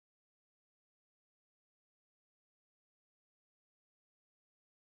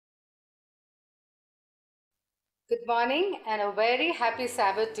Good morning and a very happy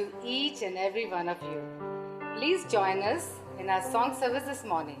Sabbath to each and every one of you. Please join us in our song service this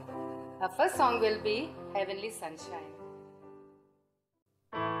morning. Our first song will be Heavenly Sunshine.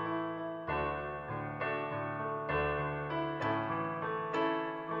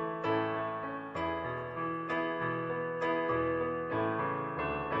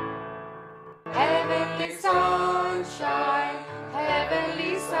 Heavenly sunshine,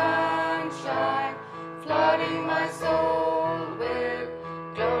 heavenly sunshine, flooding my soul with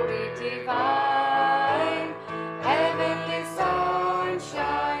glory divine. Heavenly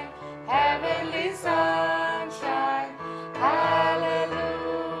sunshine, heavenly sunshine, hallelujah,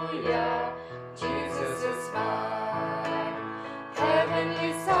 Jesus is mine.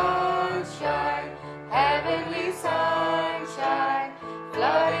 Heavenly sunshine, heavenly sunshine,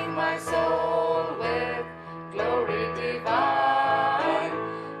 flooding my soul with glory divine.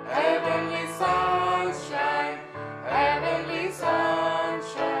 Heavenly sunshine, heavenly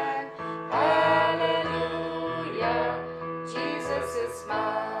sunshine, hallelujah, Jesus is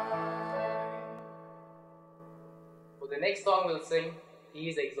mine. For the next song we'll sing, He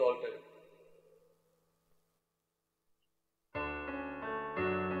is Exalted.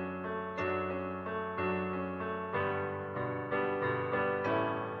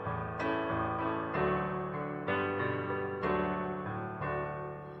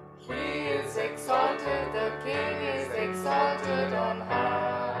 Exalted, the King is exalted on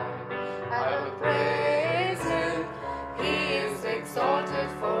high. I will praise Him. He is exalted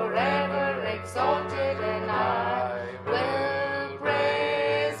forever, exalted, and I will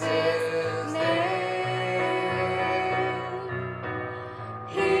praise His name.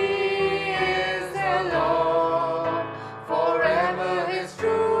 He is the Lord, forever His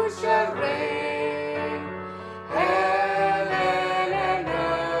truth shall reign. Heaven and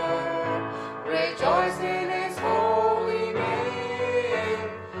earth rejoice in His holy name.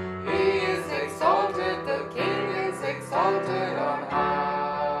 He is exalted, the King is exalted on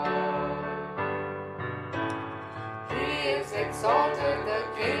high. He is exalted, the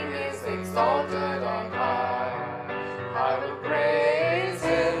King is exalted on high. I will praise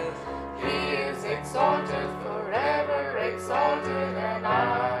Him. He is exalted, forever exalted, and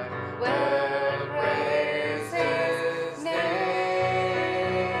I will praise His name.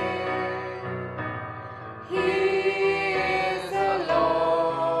 He is the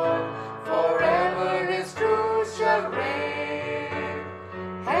Lord, forever His truth shall reign.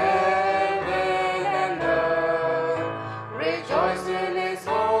 Heaven and earth rejoice in His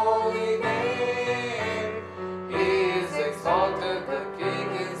holy name. He is exalted, the King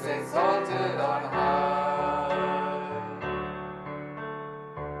is exalted on high.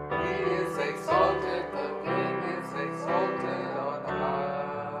 He is exalted, the King is exalted on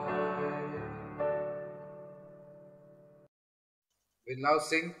high. We'll now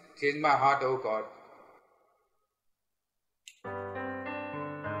sing Change My Heart, O God.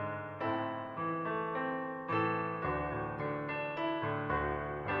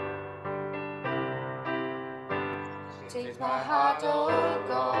 Change my heart, oh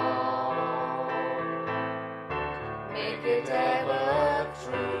God, make it ever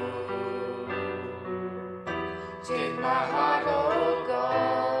true. Change my heart, oh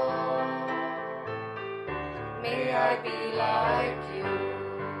God, may I be like you.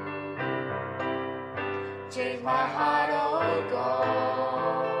 Change my heart, oh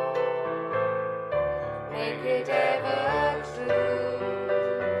God, make it ever true.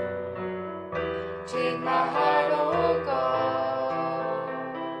 Change my heart, oh God,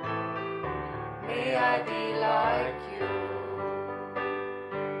 may I be like you.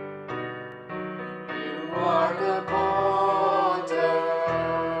 You are the potter,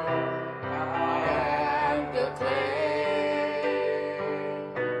 I am the clay.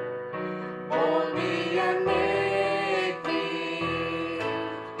 Mold me and make me,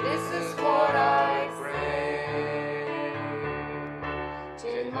 this is what I pray.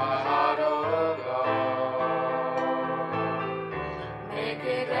 Change my heart, oh God, make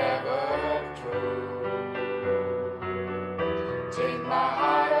it ever true. Change my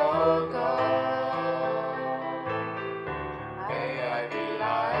heart, oh God, may I be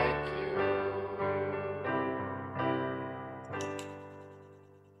like you.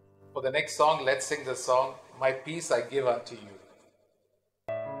 For the next song, let's sing the song, My Peace I Give Unto You.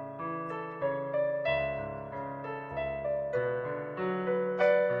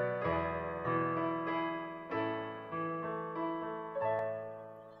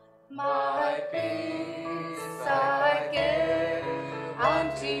 My peace I give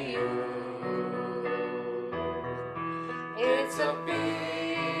unto you. It's a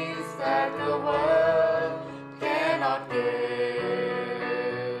peace that the world can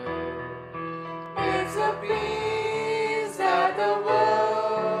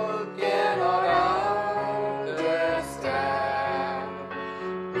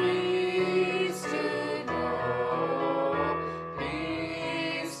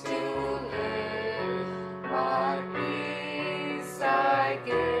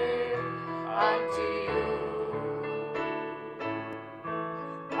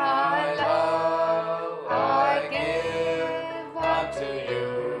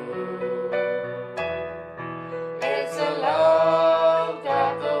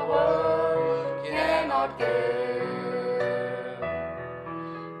cannot give.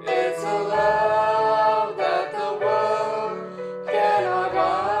 It's a love that the world cannot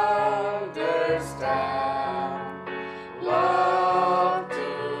understand. Love to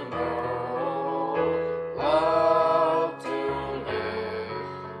know, love to live,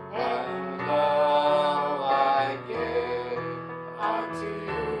 and love I give unto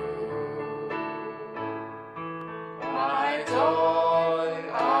you. My joy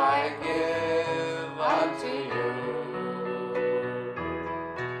I give unto you.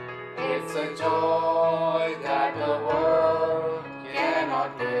 It's a joy that the world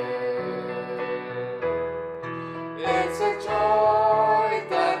cannot give. It's a joy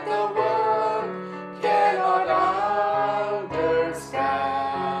that the world cannot understand.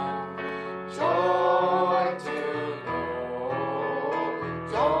 Joy to know,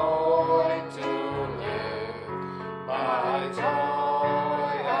 joy to live. My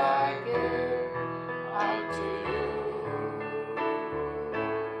joy I give unto you.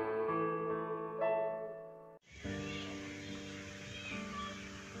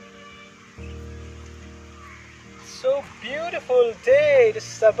 So beautiful day. The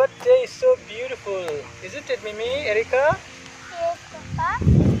Sabbath day is so beautiful. Isn't it, Mimi, Erika? Yes, Papa.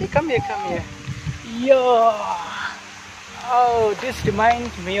 Hey, come here. Yeah. Oh, this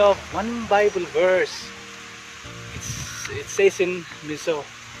reminds me of one Bible verse. It says in Miso,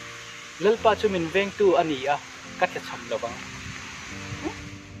 Lalpa chumin veng tu aniya katya chamlabang.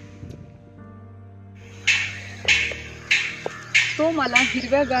 तो मला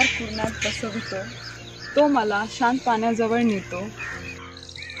हिरव्यागार कुरणात बसवितो, तो मला शांत पाण्याजवळ नेतो,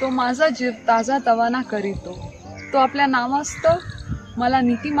 तो माझा जीव ताजा तवाना करीतो, तो आपल्या नामास्तव मला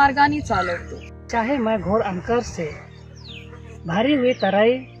नीतिमार्गाने चालवतो. चाहे मैं घोर अंकर से भारी हुई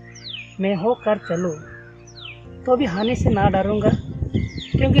तराई में होकर चलूं, तो भी हानि से ना डरूंगा,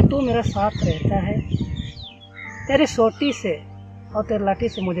 क्योंकि तू मेरा साथ रहता है. तेरी सोटी से और तेरी लाठी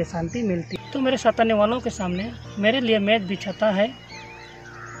से मुझे शांति मिलती. तू मेरे सताने वालों के सामने मेरे लिए मेज बिछाता है.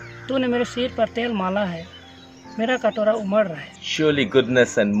 तूने मेरे सिर पर तेल माला है, मेरा कटोरा उमड़ रहा है. Surely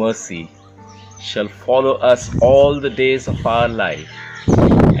goodness and mercy shall follow us all the days of our life,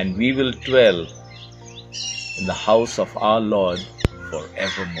 and we will dwell in the house of our Lord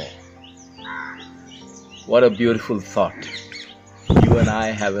forevermore. What a beautiful thought. You and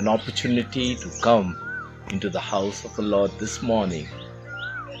I have an opportunity to come into the house of the Lord this morning,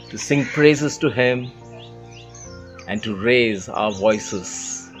 to sing praises to Him and to raise our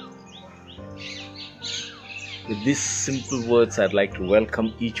voices. With these simple words, I'd like to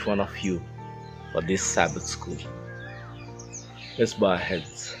welcome each one of you for this Sabbath school. Let's bow our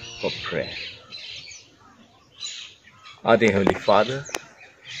heads for prayer. Our dear Heavenly Father,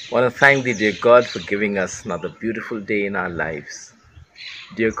 I want to thank Thee, dear God, for giving us another beautiful day in our lives.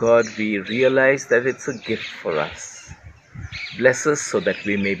 Dear God, we realize that it's a gift for us. Bless us so that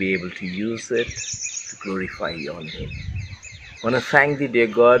we may be able to use it to glorify Your name. I want to thank Thee, dear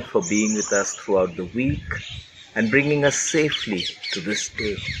God, for being with us throughout the week and bringing us safely to this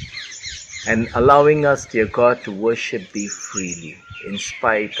day and allowing us, dear God, to worship Thee freely in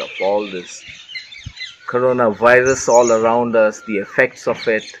spite of all this coronavirus all around us, the effects of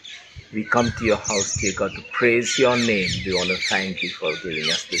it. We come to Your house, dear God, to praise Your name. We want to thank You for giving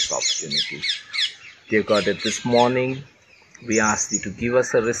us this opportunity. Dear God, at this morning, we ask Thee to give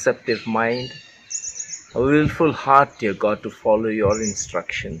us a receptive mind, a willful heart, dear God, to follow Your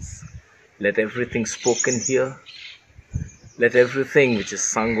instructions. Let everything spoken here, let everything which is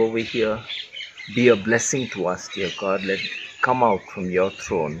sung over here be a blessing to us, dear God. Let it come out from Your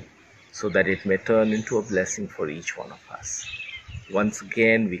throne so that it may turn into a blessing for each one of us. Once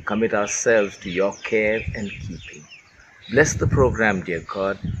again, we commit ourselves to Your care and keeping. Bless the program, dear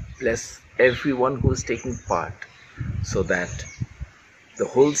God. Bless everyone who is taking part so that the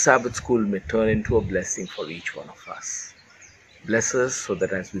whole Sabbath school may turn into a blessing for each one of us. Bless us so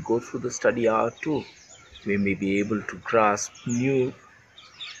that as we go through the study hour too, we may be able to grasp new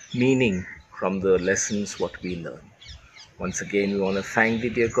meaning from the lessons what we learn. Once again, we want to thank Thee,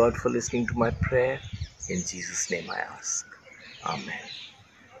 dear God, for listening to my prayer. In Jesus' name I ask. Amen.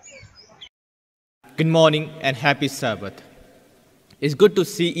 Good morning and happy Sabbath. It's good to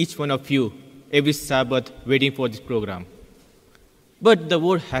see each one of you every Sabbath waiting for this program. But the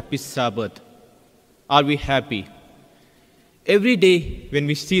word happy Sabbath, are we happy? Every day when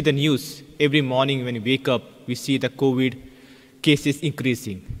we see the news, every morning when we wake up, we see the COVID cases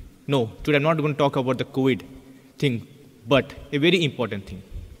increasing. No, today I'm not going to talk about the COVID thing, but a very important thing.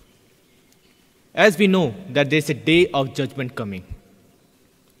 As we know that there's a day of judgment coming.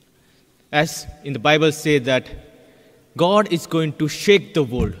 As in the Bible says that God is going to shake the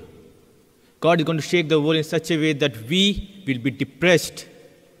world. God is going to shake the world in such a way that we will be depressed.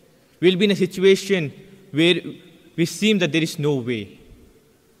 We will be in a situation where we seem that there is no way.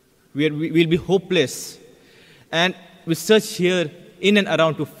 We will be hopeless. And we search here in and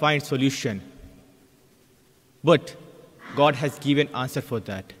around to find solution. But God has given answer for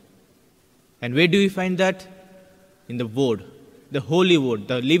that. And where do we find that? In the Word, the Holy Word,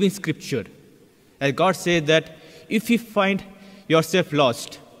 the living Scripture. As God says that if you find yourself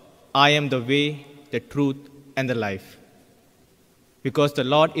lost, I am the way, the truth, and the life. Because the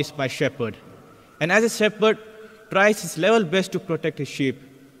Lord is my shepherd. And as a shepherd tries his level best to protect his sheep,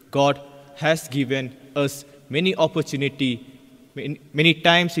 God has given us many opportunities. Many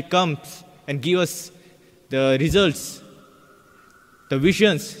times he comes and gives us the results, the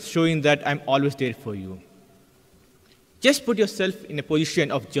visions showing that I'm always there for you. Just put yourself in a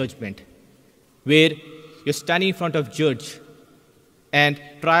position of judgment where you're standing in front of judge and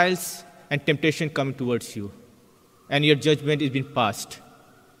trials and temptation come towards you and your judgment is being passed.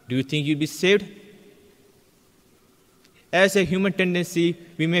 Do you think you'll be saved? As a human tendency,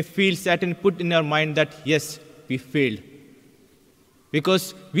 we may feel sad and put in our mind that yes, we failed.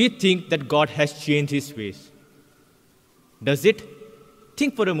 Because we think that God has changed his ways. Does it?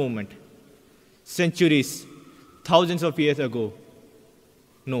 Think for a moment. Centuries, thousands of years ago.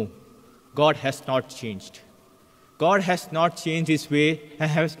 No, God has not changed. God has not changed his way and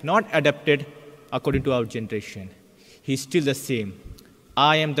has not adapted according to our generation. He is still the same.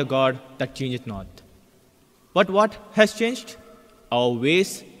 I am the God that changeth not. But what has changed? Our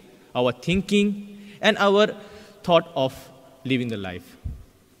ways, our thinking, and our thought of living the life.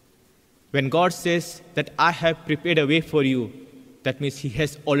 When God says that I have prepared a way for you, that means he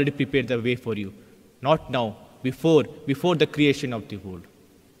has already prepared the way for you. Not now, before the creation of the world.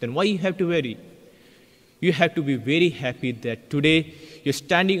 Then why you have to worry? You have to be very happy that today you're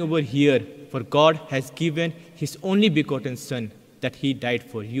standing over here, for God has given his only begotten Son, that he died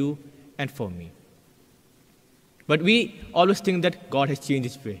for you and for me. But we always think that God has changed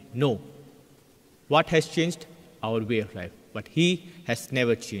his way. No. What has changed? Our way of life. But he has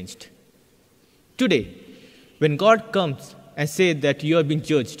never changed. Today, when God comes and says that you have been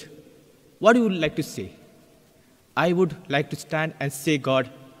judged, what do you like to say? I would like to stand and say, God,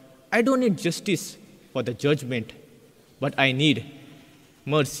 I don't need justice for the judgment, but I need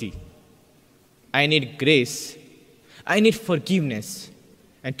mercy. I need grace. I need forgiveness.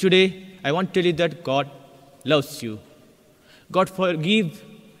 And today, I want to tell you that God loves you. God forgive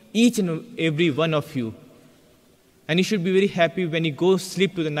each and every one of you. And you should be very happy when you go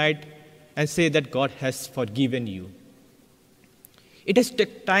sleep to the night and say that God has forgiven you. It has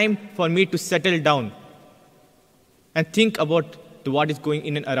taken time for me to settle down and think about what is going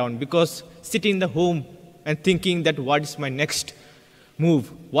in and around, because sitting in the home and thinking that what is my next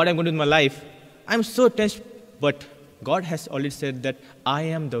move, what I'm going to do in my life, I'm so tense. But God has already said that I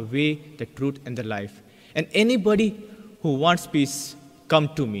am the way, the truth, and the life. And anybody who wants peace, come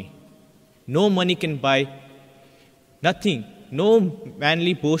to me. No money can buy, nothing, no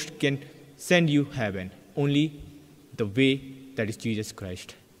manly boast can send you heaven. Only the way, that is Jesus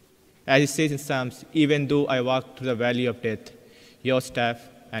Christ. As it says in Psalms, even though I walk through the valley of death, your staff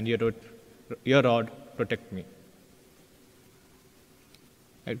and your rod protect me.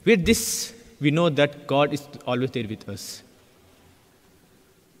 And with this, we know that God is always there with us.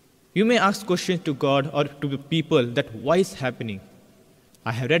 You may ask questions to God or to the people that why is happening?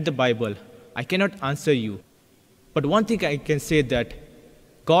 I have read the Bible. I cannot answer you. But one thing I can say that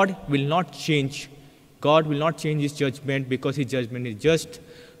God will not change. God will not change his judgment because his judgment is just.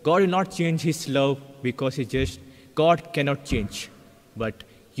 God will not change his love because he's just. God cannot change, but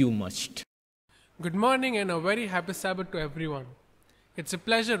you must. Good morning and a very happy Sabbath to everyone. It's a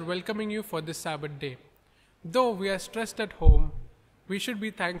pleasure welcoming you for this Sabbath day. Though we are stressed at home, we should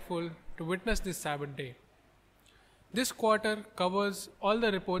be thankful to witness this Sabbath day. This quarter covers all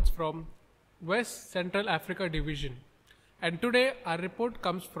the reports from West Central Africa Division. And today our report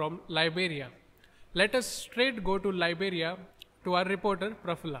comes from Liberia. Let us straight go to Liberia to our reporter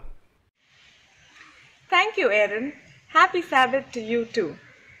Prafulla. Thank you, Aaron. Happy Sabbath to you too.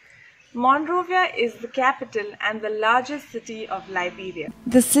 Monrovia is the capital and the largest city of Liberia.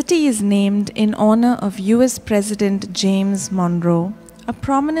 The city is named in honor of US President James Monroe, a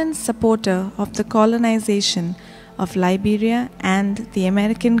prominent supporter of the colonization of Liberia and the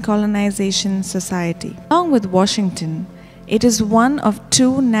American Colonization Society. Along with Washington, it is one of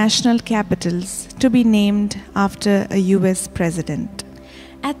 2 national capitals to be named after a US president.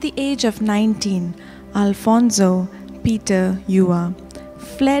 At the age of 19, Alfonso Peter Ua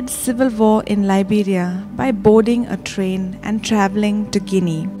fled civil war in Liberia by boarding a train and traveling to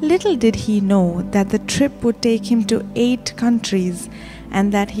Guinea. Little did he know that the trip would take him to 8 countries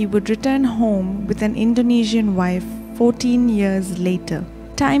and that he would return home with an Indonesian wife 14 years later.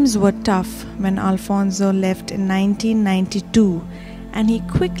 Times were tough when Alfonso left in 1992, and he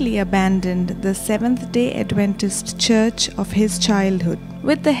quickly abandoned the Seventh-day Adventist church of his childhood.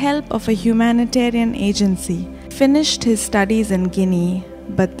 With the help of a humanitarian agency, finished his studies in Guinea,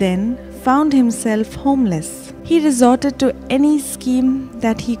 but then found himself homeless. He resorted to any scheme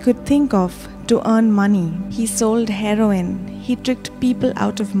that he could think of to earn money. He sold heroin, he tricked people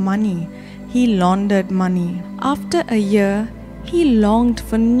out of money, he laundered money. After a year, he longed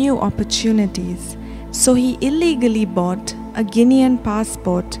for new opportunities, so he illegally bought a Guinean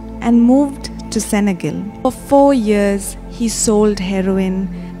passport and moved to Senegal. For 4 years, he sold heroin,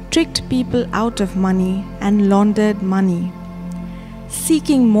 tricked people out of money, and laundered money.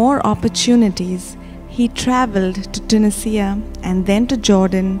 Seeking more opportunities, he traveled to Tunisia and then to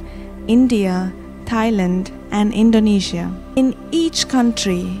Jordan, India, Thailand, and Indonesia. In each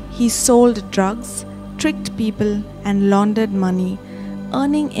country, he sold drugs, tricked people, and laundered money,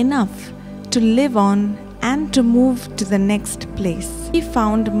 earning enough to live on and to move to the next place. He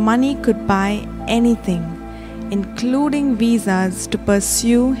found money could buy anything, including visas to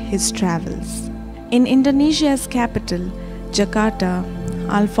pursue his travels. In Indonesia's capital, Jakarta,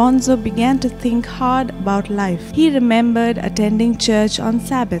 Alfonso began to think hard about life. He remembered attending church on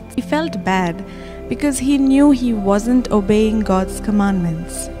Sabbath. He felt bad because he knew he wasn't obeying God's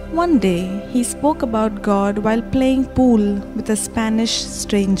commandments. One day, he spoke about God while playing pool with a Spanish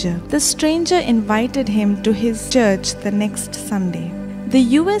stranger. The stranger invited him to his church the next Sunday. The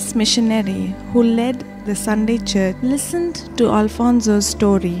US missionary who led the Sunday church listened to Alfonso's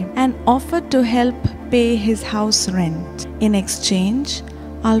story and offered to help pay his house rent. In exchange,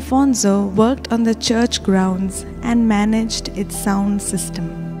 Alfonso worked on the church grounds and managed its sound system.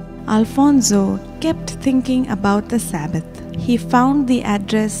 Alfonso kept thinking about the Sabbath. He found the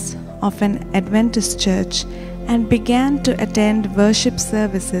address of an Adventist church and began to attend worship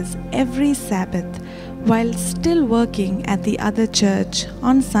services every Sabbath while still working at the other church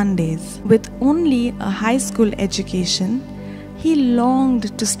on Sundays. With only a high school education, he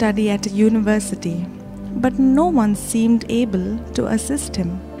longed to study at a university, but no one seemed able to assist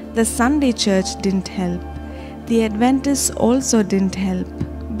him. The Sunday church didn't help. The Adventists also didn't help.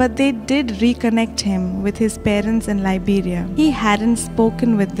 But they did reconnect him with his parents in Liberia. He hadn't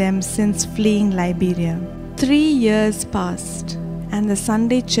spoken with them since fleeing Liberia. 3 years passed, and the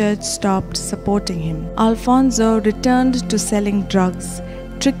Sunday church stopped supporting him. Alfonso returned to selling drugs,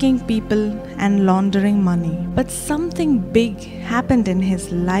 tricking people, and laundering money. But something big happened in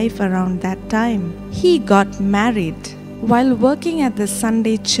his life around that time. He got married. While working at the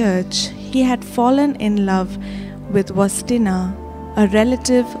Sunday church, he had fallen in love with Wastina, a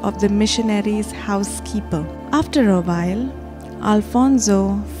relative of the missionary's housekeeper. After a while,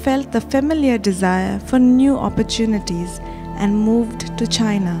 Alfonso felt the familiar desire for new opportunities and moved to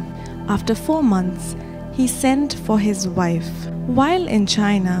China. After 4 months, he sent for his wife. While in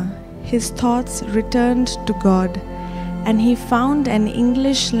China, his thoughts returned to God, and he found an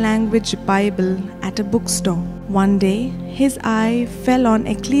English language Bible at a bookstore. One day, his eye fell on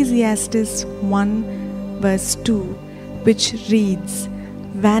Ecclesiastes 1 verse 2, which reads,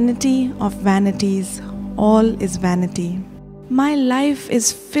 "Vanity of vanities, all is vanity." My life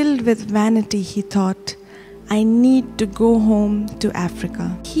is filled with vanity, he thought. I need to go home to Africa.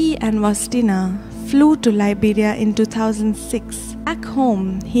 He and Wastina flew to Liberia in 2006. Back home,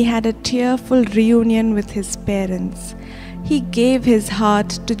 he had a tearful reunion with his parents. He gave his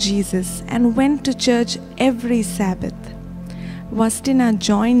heart to Jesus and went to church every Sabbath. Wastina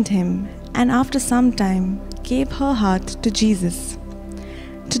joined him, and after some time, gave her heart to Jesus.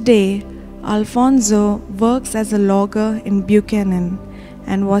 Today, Alfonso works as a logger in Buchanan,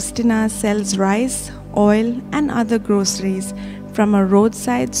 and Wastina sells rice, oil, and other groceries from a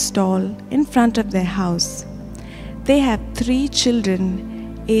roadside stall in front of their house. They have 3 children,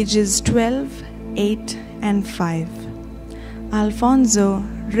 ages 12, 8, and 5. Alfonso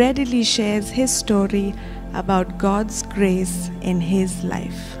readily shares his story about God's grace in his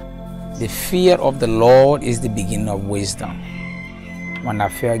life. The fear of the Lord is the beginning of wisdom. When I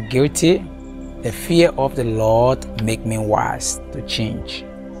feel guilty, the fear of the Lord make me wise to change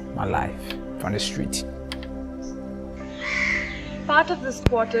my life from the street. Part of this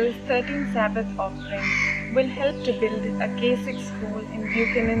quarter's 13th Sabbath offering will help to build a K6 school in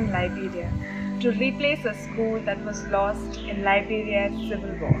Buchanan, Liberia, to replace a school that was lost in Liberia's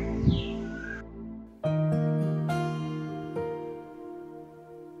civil war.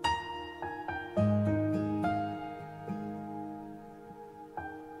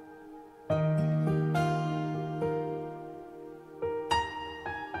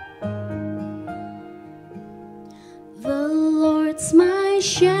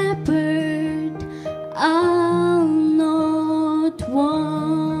 shepherd, I'll not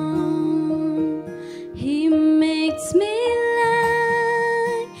want. He makes me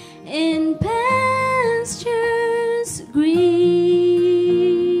lie in pastures green.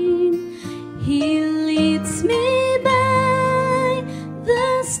 He leads me by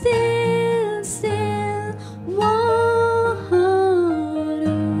the still, still waters.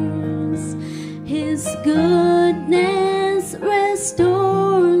 His goodness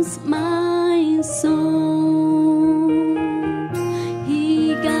restores my soul.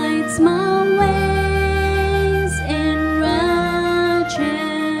 He guides my ways in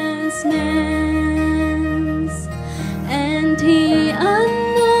righteousness, and He anoints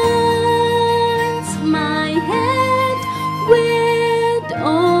my head with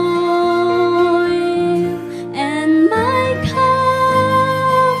oil, and my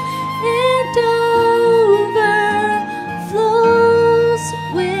cup it overflows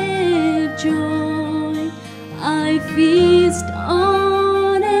with joy. I feast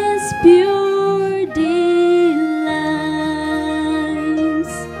on His pure delights.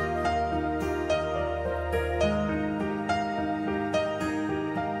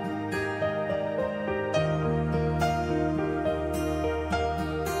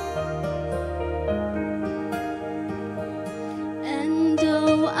 And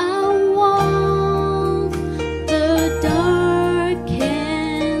though I walk the darkest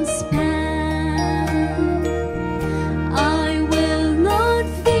path, I will not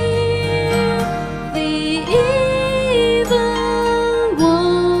fear the evil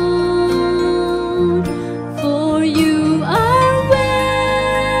one, for You are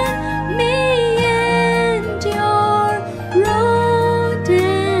with me, and Your rod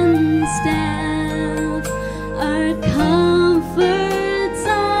and staff are comforts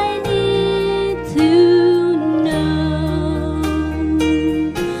I need to know.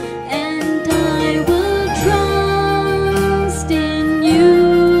 And I will trust in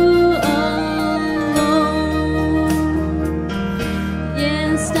You alone.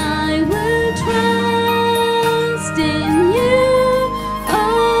 Yes, I will trust in You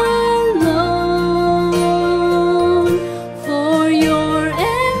alone, for Your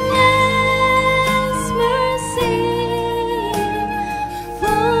endless mercy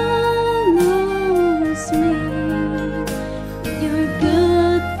follows me. Your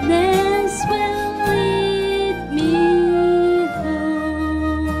goodness will lead me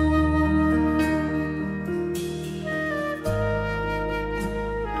home.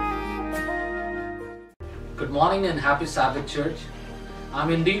 Good morning and happy Sabbath, church. I'm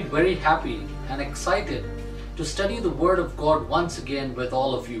indeed very happy and excited to study the Word of God once again with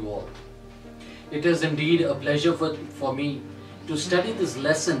all of you all. It is indeed a pleasure for me to study this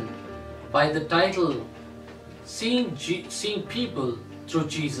lesson by the title Seeing People Through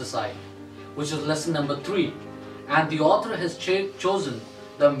Jesus' Eye, which is lesson number 3. And the author has chosen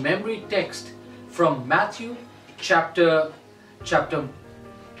the memory text from Matthew chapter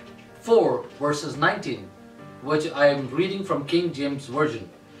 4 verses 19, which I am reading from King James Version,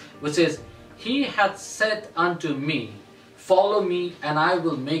 which says, He hath said unto me, Follow me, and I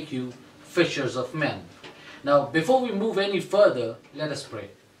will make you fishers of men. Now, before we move any further, let us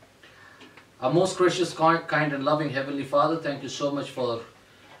pray. Our most gracious, kind and loving Heavenly Father, thank you so much for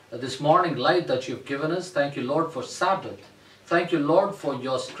this morning light that you've given us. Thank you, Lord, for Sabbath. Thank you, Lord, for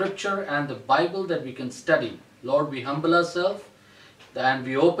your scripture and the Bible that we can study. Lord, we humble ourselves and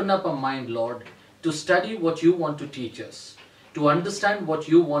we open up our mind, Lord, to study what you want to teach us, to understand what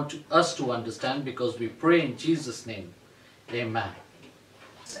you want us to understand, because we pray in Jesus' name. Amen.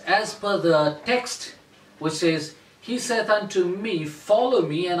 As per the text, which says, He saith unto me, Follow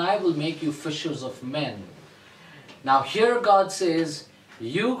me, and I will make you fishers of men. Now here God says,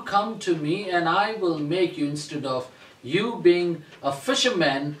 you come to me and I will make you, instead of you being a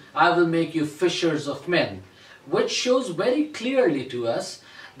fisherman, I will make you fishers of men. Which shows very clearly to us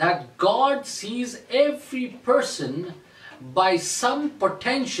that God sees every person by some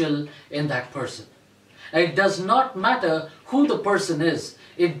potential in that person. It does not matter who the person is.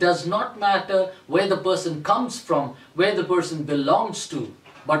 It does not matter where the person comes from, where the person belongs to.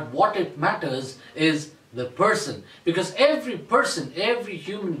 But what it matters is the person. Because every person, every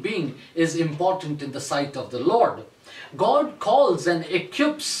human being is important in the sight of the Lord. God calls and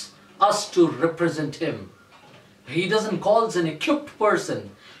equips us to represent Him. He doesn't call an equipped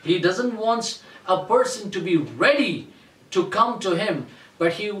person. He doesn't want a person to be ready to come to Him,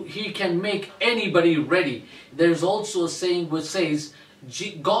 but He can make anybody ready. There's also a saying which says,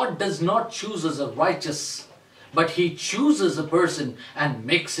 God does not choose as a righteous, but He chooses a person and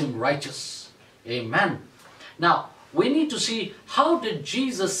makes him righteous. Amen. Now, we need to see, how did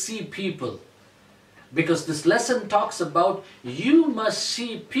Jesus see people? Because this lesson talks about you must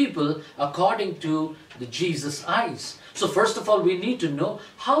see people according to the Jesus eyes. So first of all, we need to know,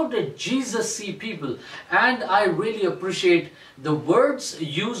 how did Jesus see people? And I really appreciate the words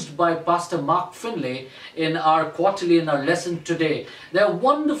used by Pastor Mark Finlay in our quarterly, in our lesson today. They are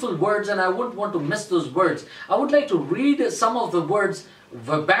wonderful words, and I wouldn't want to miss those words. I would like to read some of the words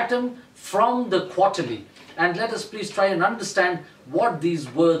verbatim from the quarterly. And let us please try and understand what these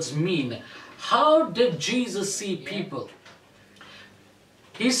words mean. How did Jesus see people?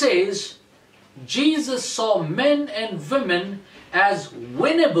 He says, Jesus saw men and women as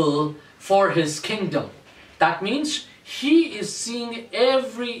winnable for his kingdom. That means he is seeing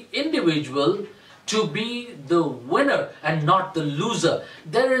every individual to be the winner and not the loser.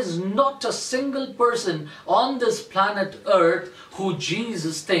 There is not a single person on this planet Earth who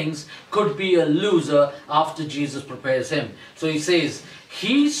Jesus thinks could be a loser after Jesus prepares him. So he says,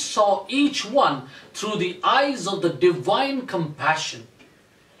 he saw each one through the eyes of the divine compassion.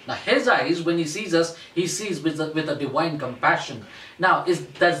 Now his eyes, when he sees us, he sees with a divine compassion. Now,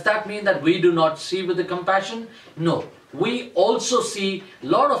 does that mean that we do not see with the compassion? No. We also see a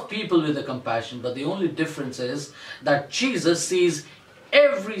lot of people with the compassion, but the only difference is that Jesus sees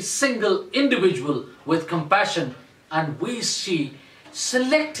every single individual with compassion, and we see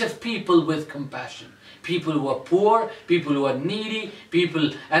selective people with compassion. People who are poor, people who are needy,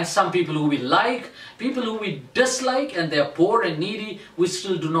 and some people who we like, people who we dislike, and they are poor and needy, we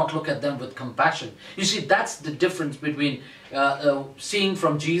still do not look at them with compassion. You see, that's the difference between seeing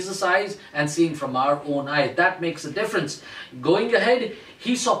from Jesus' eyes and seeing from our own eyes. That makes a difference. Going ahead,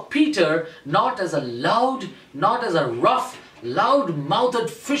 he saw Peter not as a rough, loud-mouthed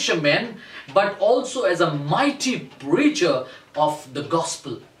fisherman, but also as a mighty preacher of the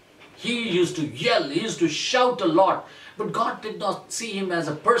gospel. He used to yell, he used to shout a lot, but God did not see him as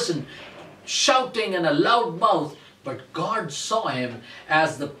a person shouting and a loud mouth, but God saw him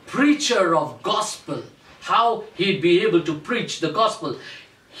as the preacher of gospel, how he'd be able to preach the gospel.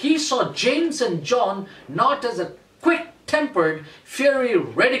 He saw James and John not as a quick-tempered, fiery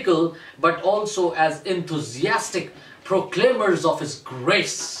radical, but also as enthusiastic proclaimers of his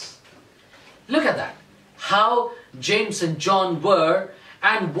grace. Look at that, how James and John were,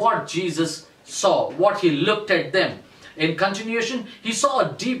 and what Jesus saw, what he looked at them. In continuation, he saw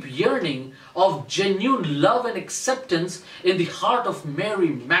a deep yearning of genuine love and acceptance in the heart of Mary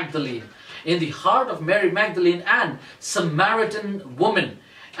Magdalene. In the heart of Mary Magdalene and Samaritan woman,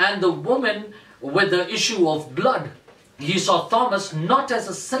 and the woman with the issue of blood. He saw Thomas not as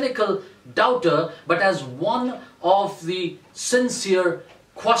a cynical doubter, but as one of the sincere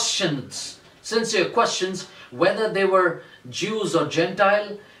questions, whether they were Jews or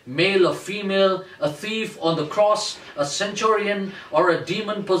Gentile, male or female, a thief on the cross, a centurion, or a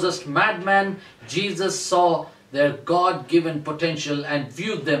demon-possessed madman. Jesus saw their God-given potential and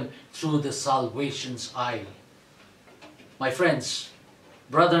viewed them through the salvation's eye. My friends,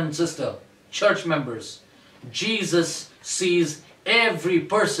 brother and sister, church members, Jesus sees every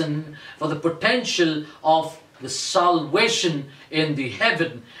person for the potential of the salvation in the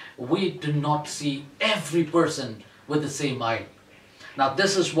heaven. We do not see every person with the same eye. Now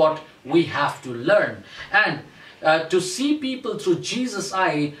this is what we have to learn. And to see people through Jesus'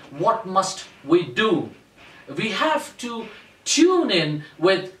 eye, what must we do? We have to tune in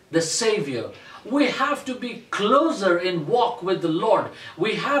with the Savior. We have to be closer in walk with the Lord.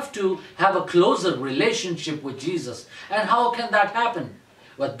 We have to have a closer relationship with Jesus. And how can that happen?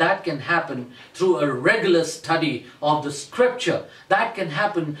 But that can happen through a regular study of the scripture. That can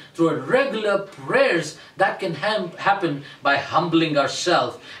happen through a regular prayers. That can happen by humbling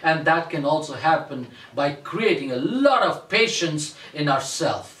ourselves. And that can also happen by creating a lot of patience in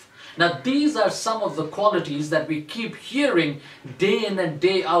ourselves. Now these are some of the qualities that we keep hearing day in and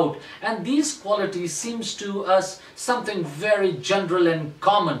day out. And these qualities seems to us something very general and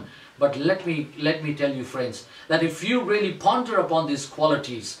common. But let me tell you, friends, that if you really ponder upon these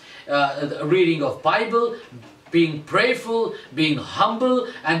qualities, reading of Bible, being prayerful, being humble,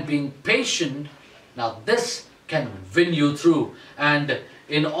 and being patient, now this can win you through. And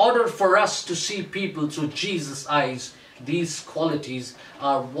in order for us to see people through Jesus' eyes, these qualities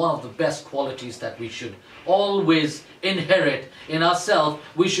are one of the best qualities that we should always inherit in ourselves.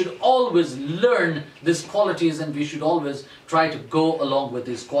 We should always learn these qualities, and we should always try to go along with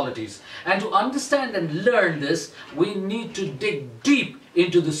these qualities. And to understand and learn this, we need to dig deep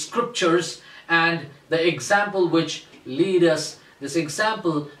into the scriptures and the example which lead us. This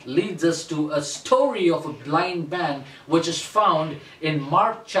example leads us to a story of a blind man which is found in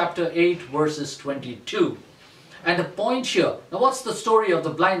Mark chapter 8 verses 22. And the point here, now what's the story of the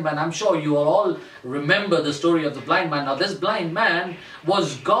blind man? I'm sure you all remember the story of the blind man. Now this blind man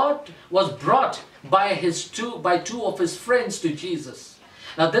was brought by two of his friends to Jesus.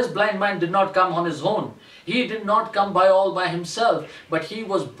 Now this blind man did not come on his own. He did not come all by himself, but he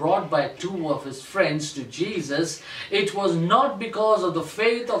was brought by two of his friends to Jesus. It was not because of the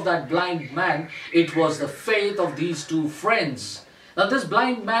faith of that blind man, it was the faith of these two friends. Now this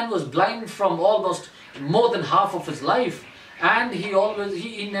blind man was blind from almost more than half of his life, and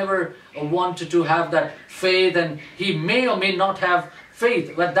he never wanted to have that faith, and he may or may not have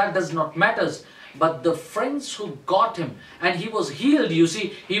faith, but that does not matter. But the friends who got him, and he was healed, you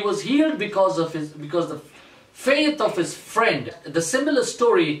see, he was healed because the faith of his friend. The similar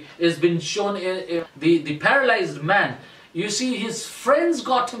story has been shown in the paralyzed man. You see, his friends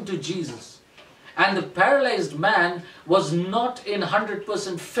got him to Jesus, and the paralyzed man was not in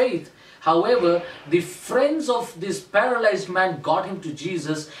 100% faith. However, the friends of this paralyzed man got him to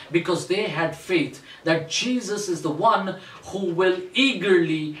Jesus because they had faith that Jesus is the one who will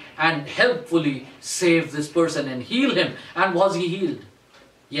eagerly and helpfully save this person and heal him. And was he healed?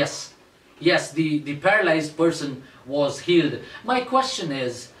 Yes. Yes, the paralyzed person was healed. My question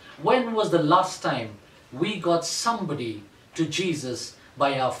is, when was the last time we got somebody to Jesus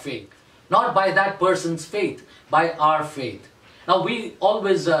by our faith? Not by that person's faith, by our faith. Now we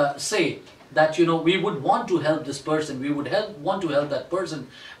always say that, you know, we would want to help this person, we would want to help that person,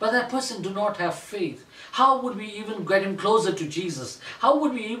 but that person do not have faith. How would we even get him closer to Jesus? How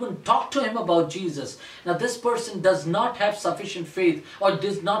would we even talk to him about Jesus? Now this person does not have sufficient faith, or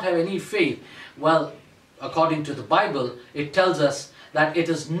does not have any faith. Well, according to the Bible, it tells us that it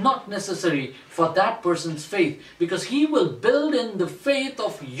is not necessary for that person's faith, because he will build in the faith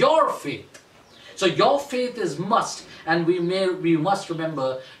of your faith. So your faith is must, and we must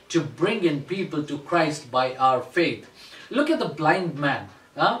remember to bring in people to Christ by our faith. Look at the blind man.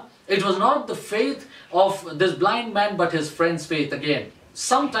 It was not the faith of this blind man, but his friend's faith again.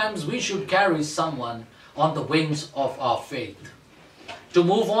 Sometimes we should carry someone on the wings of our faith. To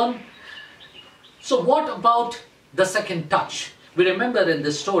move on, so what about the second touch? We remember in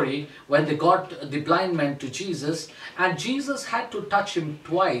this story when they got the blind man to Jesus, and Jesus had to touch him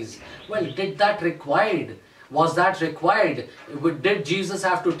twice. Well, did that required? Was that required? Did Jesus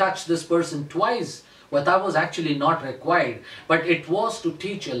have to touch this person twice? Well, that was actually not required, but it was to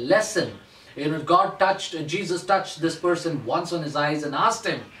teach a lesson. You know, Jesus touched this person once on his eyes and asked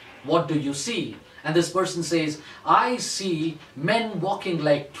him, "What do you see?" And this person says, "I see men walking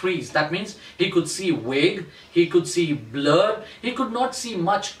like trees." That means he could see vague, he could see blur, he could not see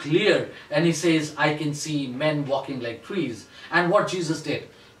much clear. And he says, "I can see men walking like trees." And what Jesus did?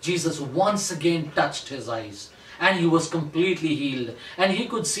 Jesus once again touched his eyes, and he was completely healed. And he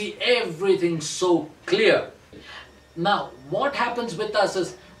could see everything so clear. Now, what happens with us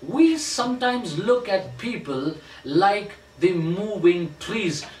is, we sometimes look at people like the moving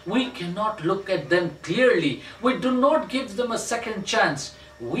trees. We cannot look at them clearly. We do not give them a second chance.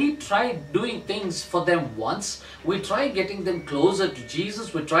 We try doing things for them once. We try getting them closer to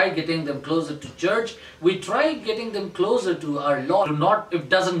Jesus. We try getting them closer to church. We try getting them closer to our Lord. If it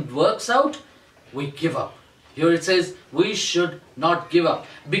doesn't work out, we give up. Here it says we should not give up.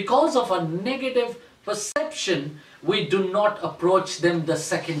 Because of a negative perception, we do not approach them the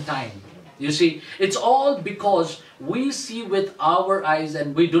second time. You see, it's all because we see with our eyes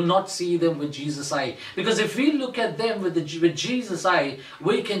and we do not see them with Jesus' eye. Because if we look at them with Jesus' eye,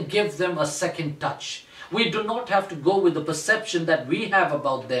 we can give them a second touch. We do not have to go with the perception that we have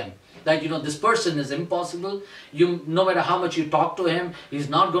about them. That, you know, this person is impossible. No matter how much you talk to him, he's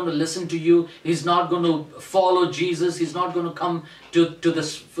not going to listen to you. He's not going to follow Jesus. He's not going to come to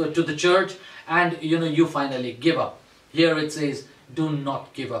the church. And, you know, you finally give up. Here it says, do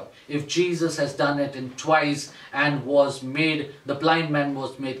not give up. If Jesus has done it in twice and the blind man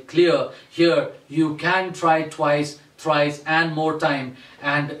was made clear, here you can try twice, thrice and more time,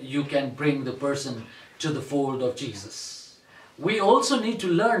 and you can bring the person to the fold of Jesus. We also need to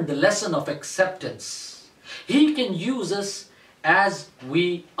learn the lesson of acceptance. He can use us as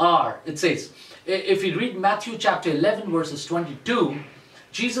we are. It says, if you read Matthew chapter 11 verses 22,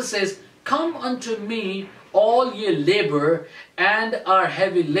 Jesus says, "Come unto me, all ye labor and are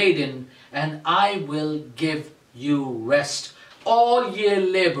heavy laden, and I will give you rest." All ye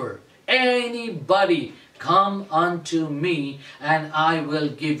labor, anybody, come unto me and I will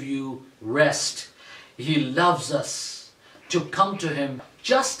give you rest. He loves us to come to him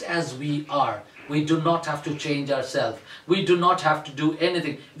just as we are. We do not have to change ourselves. We do not have to do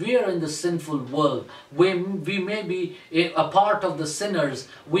anything. We are in the sinful world. We may be a part of the sinners.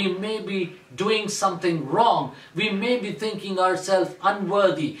 We may be doing something wrong. We may be thinking ourselves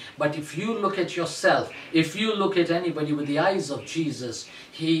unworthy. But if you look at yourself, if you look at anybody with the eyes of Jesus,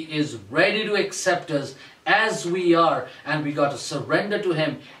 He is ready to accept us as we are, and we got to surrender to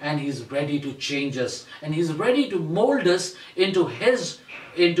Him, and He's ready to change us, and He's ready to mold us into His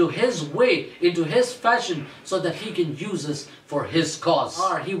way, into His fashion, so that He can use us for His cause.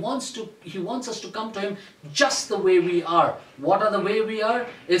 He wants us to come to Him just the way we are. What are the way we are?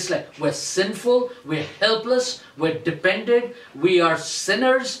 It's like we're sinful, we're helpless, we're dependent, we are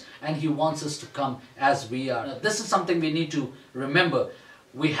sinners, and He wants us to come as we are. Now, this is something we need to remember.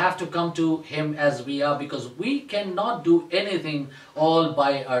 We have to come to Him as we are, because we cannot do anything all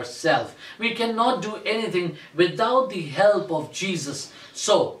by ourselves. We cannot do anything without the help of Jesus.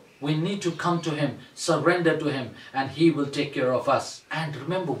 So we need to come to Him, surrender to Him, and He will take care of us. And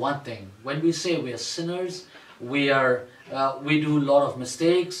remember one thing, when we say we are sinners, we do a lot of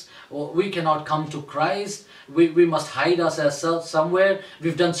mistakes, we cannot come to Christ, we must hide ourselves somewhere,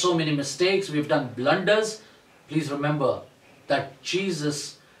 we've done so many mistakes, we've done blunders. Please remember that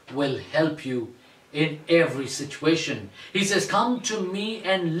Jesus will help you in every situation. He says, come to me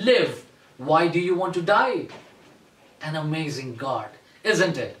and live. Why do you want to die? An amazing God,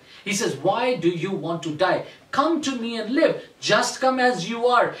 isn't it? He says, why do you want to die? Come to me and live. Just come as you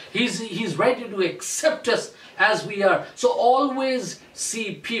are. He's ready to accept us as we are. So always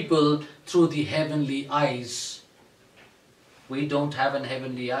see people through the heavenly eyes. We don't have an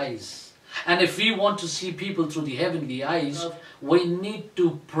heavenly eyes. And if we want to see people through the heavenly eyes, we need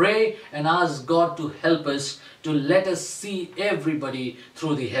to pray and ask God to help us, to let us see everybody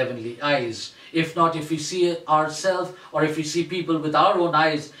through the heavenly eyes. If not, if we see ourselves or if we see people with our own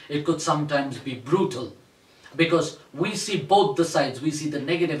eyes, it could sometimes be brutal. Because we see both the sides, we see the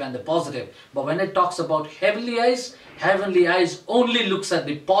negative and the positive. But when it talks about heavenly eyes only looks at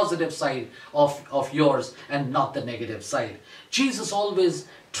the positive side of yours and not the negative side. Jesus always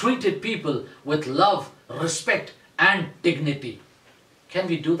treated people with love, respect and dignity. Can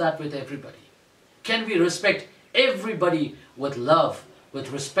we do that with everybody? Can we respect everybody with love,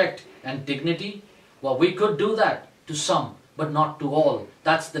 with respect and dignity? Well, we could do that to some, but not to all.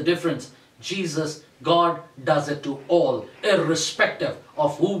 That's the difference. Jesus, God, does it to all, irrespective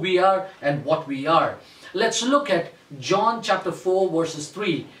of who we are and what we are. Let's look at John chapter 4 verses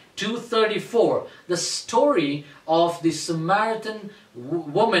 3 to 34. The story of the Samaritan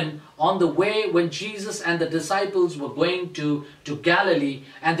woman on the way when Jesus and the disciples were going to Galilee,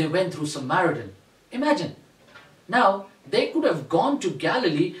 and they went through Samaritan. Imagine. Now, they could have gone to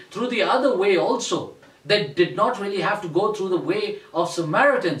Galilee through the other way also. They did not really have to go through the way of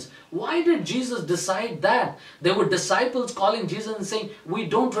Samaritans. Why did Jesus decide that? There were disciples calling Jesus and saying, we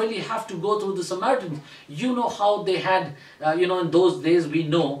don't really have to go through the Samaritans. You know how they had, in those days we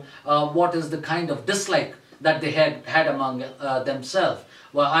know what is the kind of dislike that they had among themselves.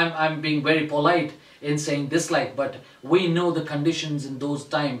 Well, I'm being very polite in saying dislike, but we know the conditions in those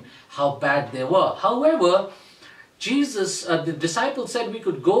times, how bad they were. However, Jesus, the disciples said we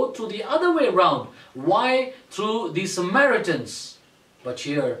could go through the other way around. Why? Through the Samaritans. But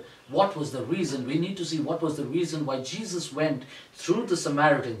here, what was the reason? We need to see what was the reason why Jesus went through the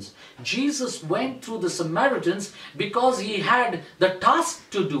Samaritans. Jesus went through the Samaritans because He had the task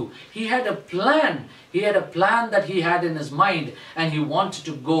to do. He had a plan. He had a plan that He had in His mind, and He wanted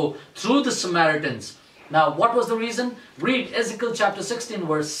to go through the Samaritans. Now, what was the reason? Read Ezekiel chapter 16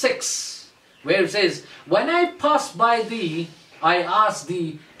 verse 6. Where it says, when I pass by thee, I ask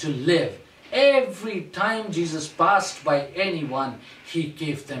thee to live. Every time Jesus passed by anyone, He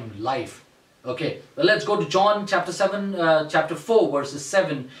gave them life. Okay, well, let's go to John chapter 4 verses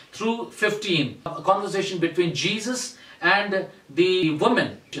 7 through 15. A conversation between Jesus and the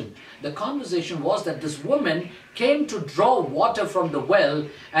woman. The conversation was that this woman came to draw water from the well,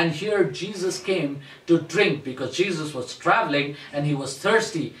 and here Jesus came to drink, because Jesus was traveling and He was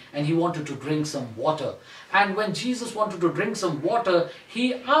thirsty and He wanted to drink some water. And when Jesus wanted to drink some water,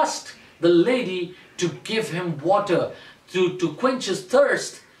 He asked the lady to give Him water to quench His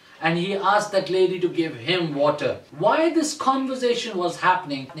thirst, and He asked that lady to give Him water. Why this conversation was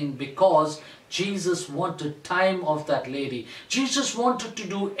happening? Because Jesus wanted time of that lady. Jesus wanted to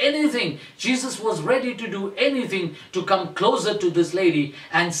do anything. Jesus was ready to do anything to come closer to this lady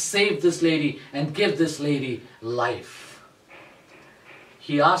and save this lady and give this lady life.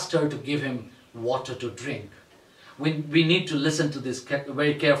 He asked her to give Him water to drink. We need to listen to this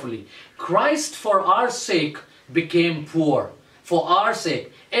very carefully. Christ, for our sake, became poor. For our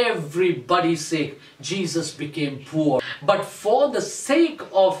sake, everybody's sake, Jesus became poor. But for the sake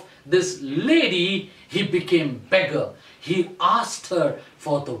of this lady, he became beggar. He asked her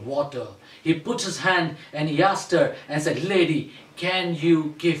for the water. He put his hand and he asked her and said, "Lady, can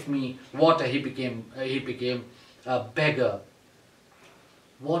you give me water?" He became a beggar.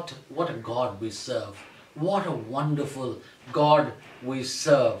 What a God we serve. What a wonderful God we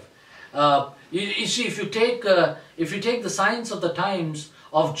serve. You see, if you take the Signs of the Times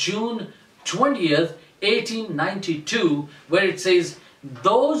of June 20th, 1892, where it says,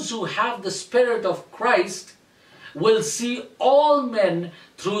 "Those who have the Spirit of Christ will see all men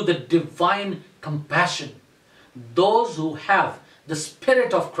through the divine compassion." Those who have the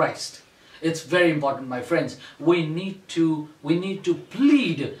Spirit of Christ. It's very important, my friends. We need to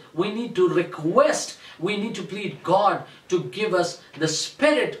plead, we need to request, we need to plead God to give us the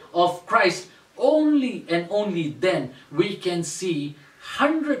Spirit of Christ. Only and only then we can see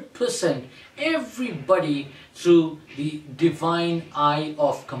 100% everybody through the divine eye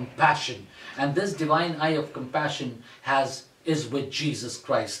of compassion. And this divine eye of compassion is with Jesus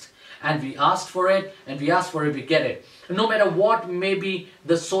Christ. And we asked for it, and we ask for it, we get it. No matter what may be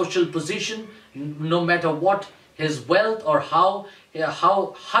the social position, no matter what his wealth or how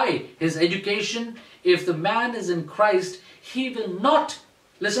high his education, if the man is in Christ, he will not,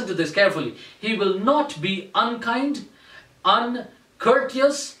 listen to this carefully, he will not be unkind,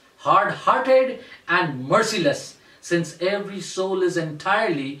 uncourteous, hard-hearted, and merciless, since every soul is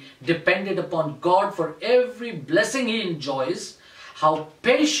entirely dependent upon God for every blessing he enjoys. How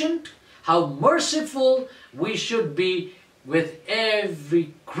patient, how merciful we should be with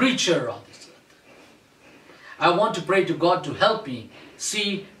every creature on this earth. I want to pray to God to help me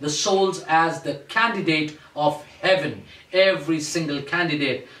see the souls as the candidate of heaven, every single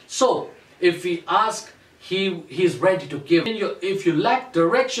candidate. So, if we ask, He is ready to give. If you lack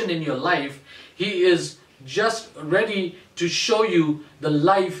direction in your life, He is just ready to show you the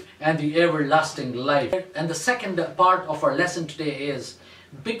life and the everlasting life. And the second part of our lesson today is,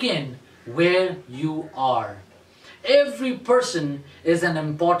 begin where you are. Every person is an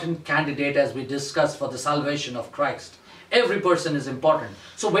important candidate, as we discussed, for the salvation of Christ. Every person is important.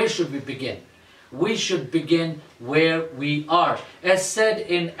 So where should we begin? We should begin where we are. As said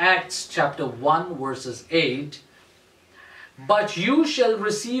in Acts chapter 1 verses 8, "But you shall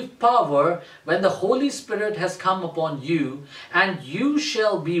receive power when the Holy Spirit has come upon you, and you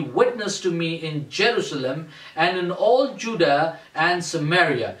shall be witness to me in Jerusalem and in all Judah and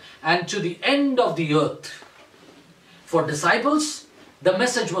Samaria and to the end of the earth." For disciples, the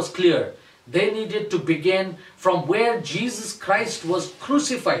message was clear. They needed to begin from where Jesus Christ was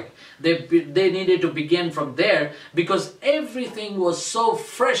crucified. They needed to begin from there, because everything was so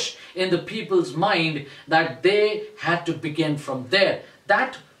fresh in the people's mind that they had to begin from there.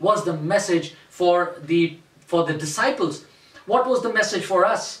 That was the message for the disciples. What was the message for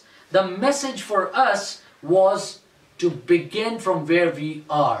us? The message for us was to begin from where we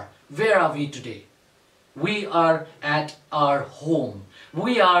are. Where are we today? We are at our home.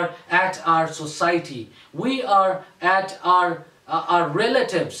 We are at our society. We are at our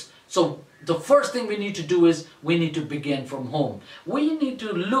relatives. So the first thing we need to do is we need to begin from home. We need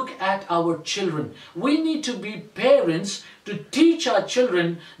to look at our children. We need to be parents to teach our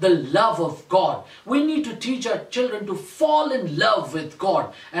children the love of God. We need to teach our children to fall in love with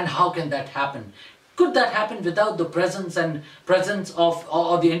God. And how can that happen? Could that happen without the presence of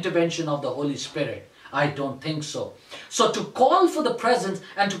or the intervention of the Holy Spirit? I don't think so. So to call for the presence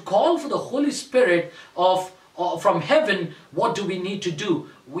and to call for the Holy Spirit from heaven, what do we need to do?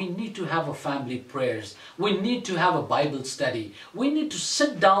 We need to have a family prayers. We need to have a Bible study. We need to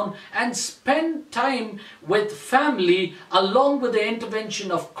sit down and spend time with family, along with the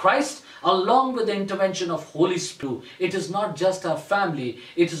intervention of Christ, along with the intervention of Holy Spirit. It is not just our family,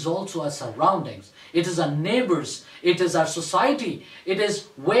 it is also our surroundings. It is our neighbors. It is our society. It is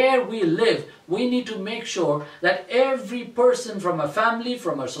where we live. We need to make sure that every person from our family,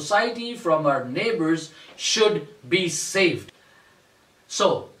 from our society, from our neighbors should be saved.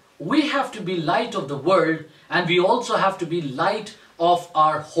 So, we have to be light of the world, and we also have to be light of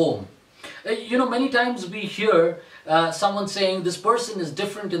our home. You know, many times we hear someone saying, this person is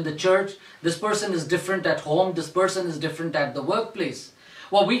different in the church, this person is different at home, this person is different at the workplace.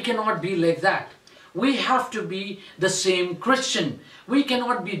 Well, we cannot be like that. We have to be the same Christian. We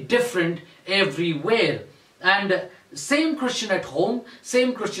cannot be different everywhere. And same Christian at home,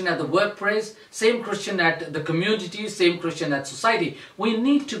 same Christian at the workplace, same Christian at the community, same Christian at society. We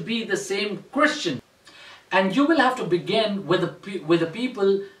need to be the same Christian. And you will have to begin with the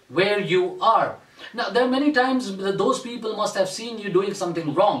people where you are. Now, there are many times that those people must have seen you doing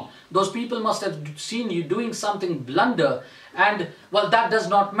something wrong. Those people must have seen you doing something blunder. And, well, that does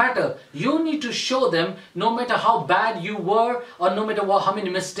not matter. You need to show them, no matter how bad you were or no matter how many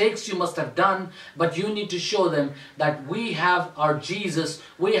mistakes you must have done, but you need to show them that we have our Jesus,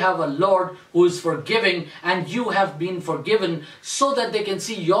 we have a Lord who is forgiving, and you have been forgiven, so that they can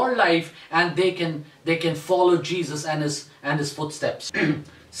see your life and they can follow Jesus and his footsteps.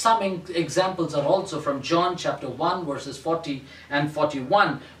 Some examples are also from John chapter 1 verses 40 and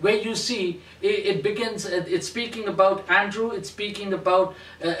 41, where you see it begins, it's speaking about Andrew, it's speaking about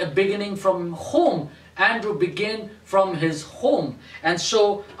a beginning from home. Andrew began from his home, and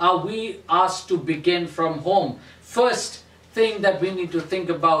so are we asked to begin from home. First thing that we need to think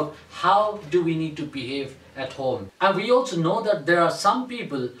about, how do we need to behave at home? And we also know that there are some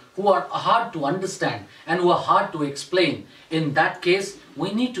people who are hard to understand and who are hard to explain. In that case,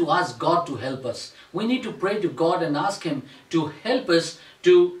 we need to ask God to help us. We need to pray to God and ask Him to help us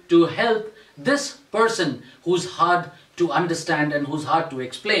to help this person who's hard to understand and who's hard to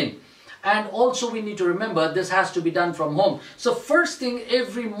explain. And also we need to remember this has to be done from home. So first thing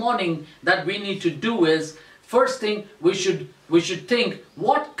every morning that we need to do is, first thing we should think,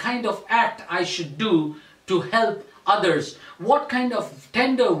 what kind of act I should do to help others? What kind of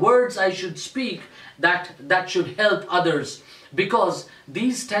tender words I should speak that should help others? Because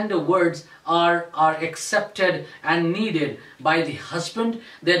these tender words are accepted and needed by the husband,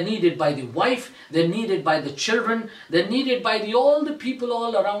 they're needed by the wife, they're needed by the children, they're needed by all the people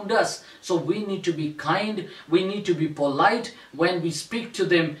all around us. So we need to be kind, we need to be polite when we speak to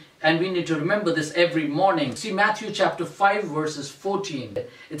them, and we need to remember this every morning. See Matthew chapter 5 verses 14.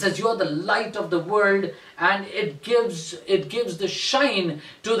 It says, you are the light of the world, and it gives the shine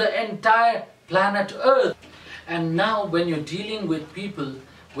to the entire planet Earth. And now when you're dealing with people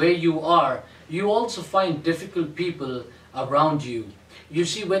where you are, you also find difficult people around you. You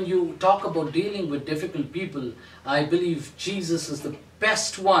see, when you talk about dealing with difficult people, I believe Jesus is the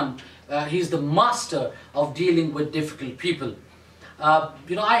best one. He's the master of dealing with difficult people.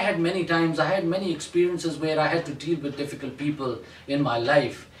 I had many experiences where I had to deal with difficult people in my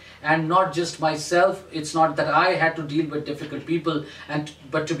life. And not just myself, it's not that I had to deal with difficult people,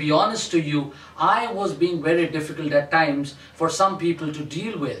 but to be honest to you, I was being very difficult at times for some people to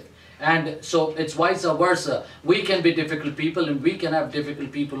deal with. And so it's vice versa. We can be difficult people and we can have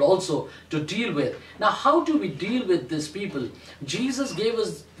difficult people also to deal with. Now, how do we deal with these people? Jesus gave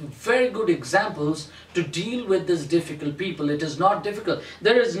us very good examples to deal with these difficult people. It is not difficult.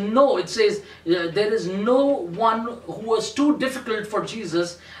 It says, there is no one who was too difficult for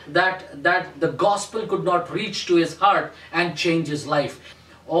Jesus that the gospel could not reach to his heart and change his life.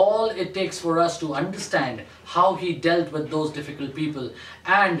 All it takes for us to understand how he dealt with those difficult people,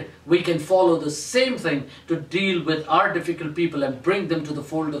 and we can follow the same thing to deal with our difficult people and bring them to the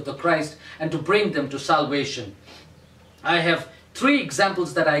fold of the Christ and to bring them to salvation. I have 3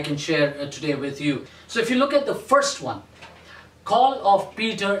 examples that I can share today with you. So if you look at the first one, call of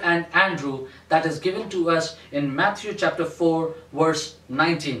Peter and Andrew, that is given to us in Matthew chapter 4 verse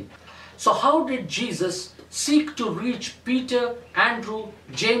 19. So how did Jesus seek to reach Peter, Andrew,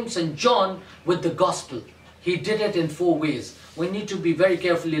 James and John with the gospel? He did it in 4 ways. We need to be very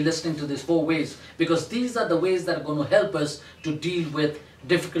carefully listening to these 4 ways, because these are the ways that are going to help us to deal with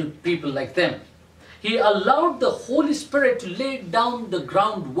difficult people like them. He allowed the Holy Spirit to lay down the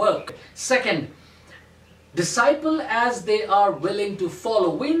groundwork. Second, disciple as they are willing to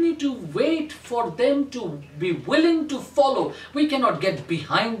follow. We need to wait for them to be willing to follow. We cannot get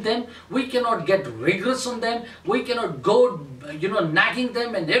behind them. We cannot get rigorous on them. We cannot go, nagging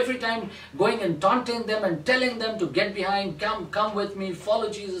them and every time going and taunting them and telling them to get behind, come with me,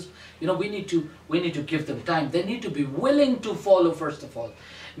 follow Jesus. We need to give them time. They need to be willing to follow first of all.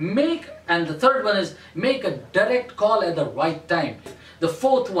 And the third one is make a direct call at the right time. The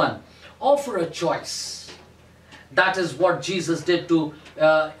fourth one, offer a choice. That is what Jesus did to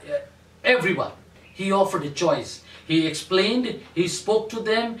everyone. He offered a choice. He explained, he spoke to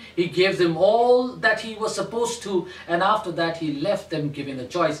them, he gave them all that he was supposed to, and after that he left them giving a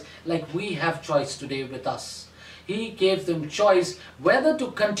choice, like we have choice today with us. He gave them choice whether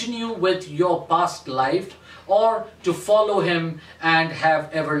to continue with your past life or to follow him and have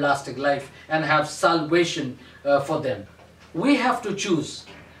everlasting life and have salvation for them. We have to choose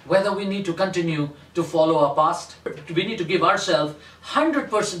whether we need to continue to follow our past. We need to give ourselves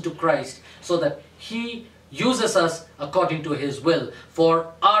 100% to Christ so that he uses us according to His will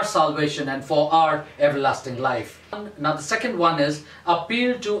for our salvation and for our everlasting life. Now the second one is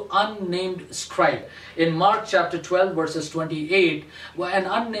appeal to unnamed scribe. In Mark chapter 12 verses 28, where an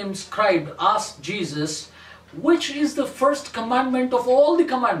unnamed scribe asked Jesus, which is the first commandment of all the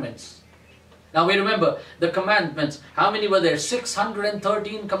commandments? Now we remember the commandments. How many were there?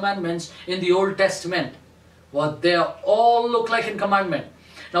 613 commandments in the Old Testament. Well, they all look like a commandment.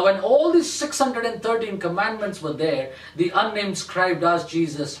 Now when all these 613 commandments were there, the unnamed scribe asked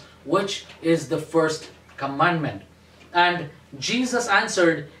Jesus, which is the first commandment? And Jesus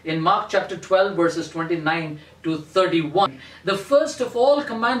answered in Mark chapter 12 verses 29 to 31. The first of all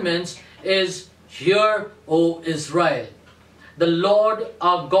commandments is, hear, O Israel, the Lord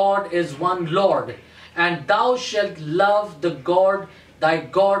our God is one Lord, and thou shalt love the God thy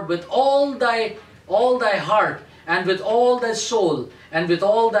God with all thy heart, and with all thy soul, and with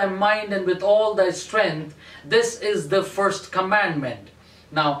all thy mind, and with all thy strength. This is the first commandment.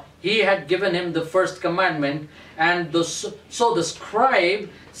 Now he had given him the first commandment, and so the scribe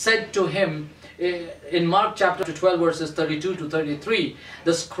said to him, in Mark chapter 12 verses 32 to 33,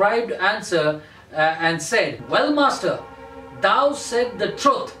 the scribe answered and said, well, Master, thou said the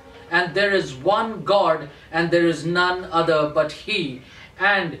truth, and there is one God, and there is none other but He,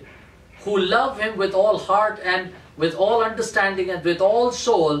 and who love Him with all heart, and with all understanding, and with all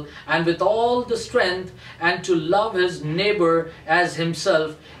soul, and with all the strength, and to love his neighbor as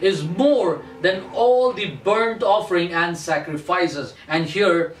himself is more than all the burnt offering and sacrifices. And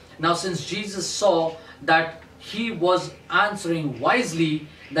here, now since Jesus saw that he was answering wisely,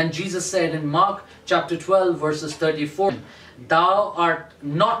 then Jesus said in Mark chapter 12 verses 34, thou art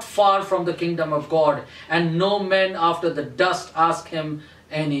not far from the kingdom of God, and no man after the dust ask him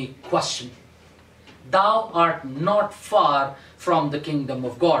any question. Thou art not far from the kingdom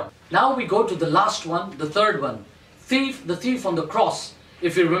of God. Now we go to the last one, the third one. The thief on the cross.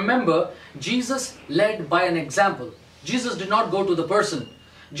 If you remember, Jesus led by an example. Jesus did not go to the person.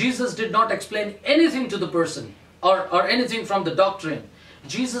 Jesus did not explain anything to the person or anything from the doctrine.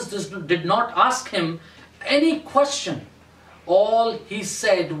 Jesus did not ask him any question. All he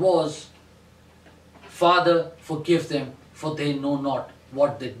said was, Father, forgive them, for they know not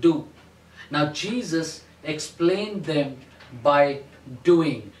what they do. Now Jesus explained them by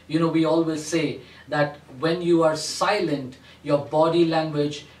doing. You know, we always say that when you are silent, your body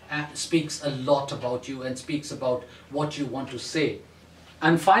language speaks a lot about you and speaks about what you want to say.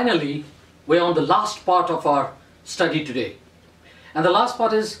 And finally, we're on the last part of our study today. And the last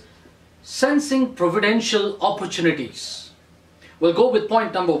part is sensing providential opportunities. We'll go with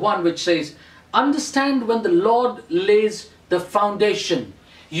point number 1, which says, understand when the Lord lays the foundation.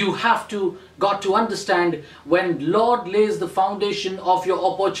 You have got to understand when Lord lays the foundation of your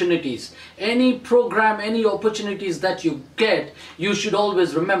opportunities. Any program, any opportunities that you get, you should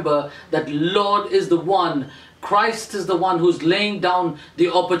always remember that Lord is the one, Christ is the one who's laying down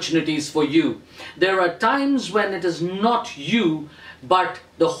the opportunities for you. There are times when it is not you, but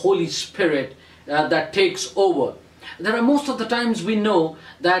the Holy Spirit that takes over. There are most of the times we know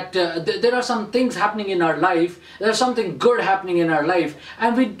that there are some things happening in our life, there's something good happening in our life,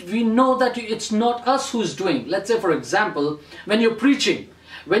 and we know that it's not us who's doing. Let's say, for example, when you're preaching,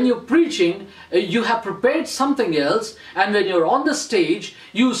 you have prepared something else, and when you're on the stage,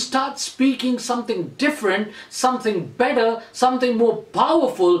 you start speaking something different, something better, something more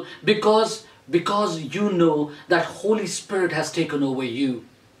powerful, because you know that Holy Spirit has taken over you.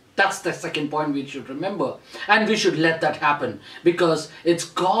 That's the second point we should remember. And we should let that happen, because it's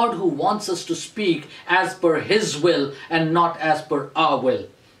God who wants us to speak as per His will and not as per our will.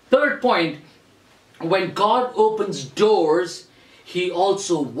 Third point, when God opens doors, He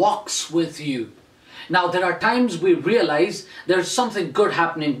also walks with you. Now there are times we realize there's something good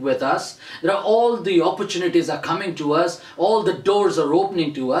happening with us. All the opportunities are coming to us. All the doors are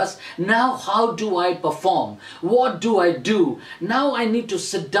opening to us. Now how do I perform? What do I do? Now I need to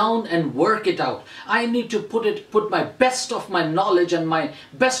sit down and work it out. I need to put my best of my knowledge and my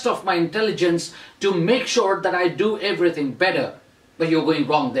best of my intelligence to make sure that I do everything better. But you're going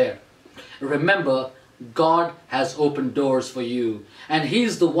wrong there. Remember, God has opened doors for you, and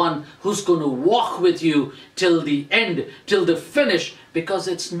He's the one who's going to walk with you till the end, till the finish, because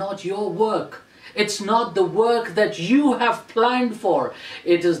it's not your work. It's not the work that you have planned for.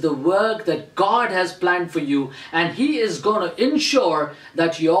 It is the work that God has planned for you, and He is going to ensure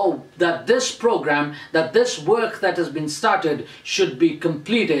that this program, that this work that has been started should be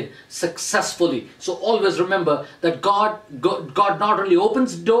completed successfully. So always remember that God not only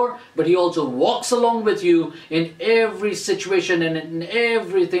opens the door, but He also walks along with you in every situation and in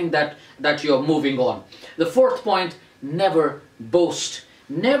everything that you're moving on. The fourth point, never boast.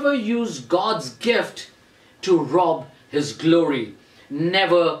 Never use God's gift to rob His glory.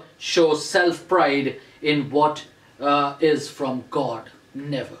 Never show self-pride in what is from God.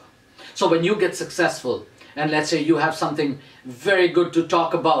 Never. So when you get successful, and let's say you have something very good to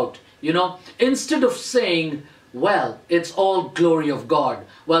talk about, instead of saying, well, it's all glory of God,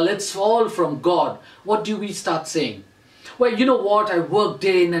 well, it's all from God, what do we start saying? Well, you know what, I worked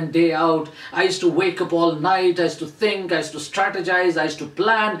day in and day out. I used to wake up all night. I used to think. I used to strategize. I used to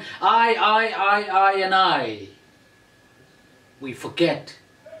plan. I. We forget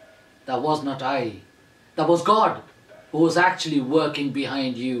that was not I. That was God who was actually working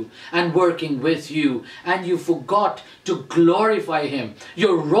behind you and working with you. And you forgot to glorify Him.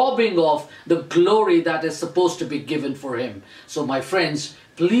 You're robbing of the glory that is supposed to be given for Him. So my friends,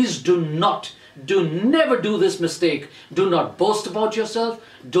 please never do this mistake. Do not boast about yourself.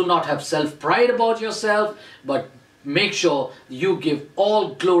 Do not have self-pride about yourself. But make sure you give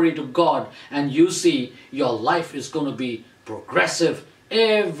all glory to God, and you see your life is going to be progressive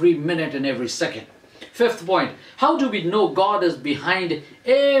every minute and every second. Fifth point, how do we know God is behind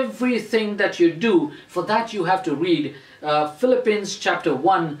everything that you do? For that you have to read Philippians chapter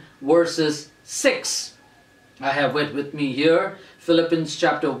 1 verses 6. I have it with me here. Philippians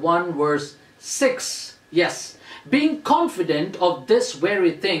chapter 1 verse 6. Yes. Being confident of this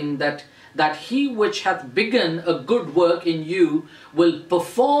very thing, that He which hath begun a good work in you will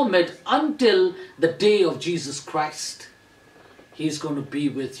perform it until the day of Jesus Christ. He's going to be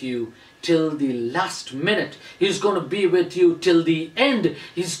with you till the last minute. He's going to be with you till the end.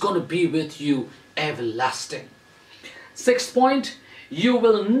 He's going to be with you everlasting. Sixth point, you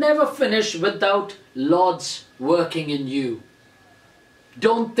will never finish without Lord's working in you.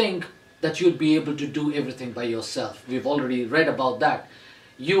 Don't think that you'll be able to do everything by yourself. We've already read about that.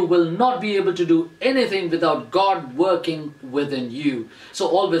 You will not be able to do anything without God working within you. So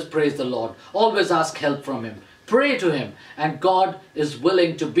always praise the Lord. Always ask help from Him. Pray to Him, and God is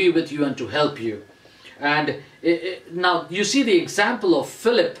willing to be with you and to help you. And now you see the example of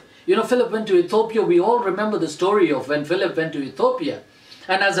Philip. Philip went to Ethiopia. We all remember the story of when Philip went to Ethiopia.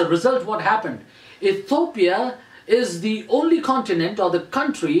 And as a result, what happened? Ethiopia is the only continent or the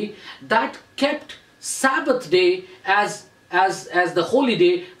country that kept Sabbath day as the holy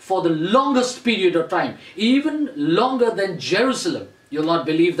day for the longest period of time, even longer than Jerusalem. You'll not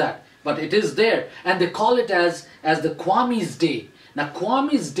believe that, but it is there, and they call it as the Kwame's Day. Now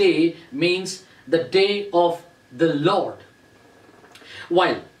Kwame's Day means the day of the Lord.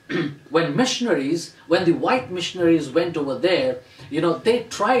 While when the white missionaries went over there, they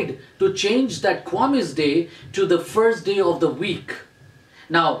tried to change that Kwame's Day to the first day of the week.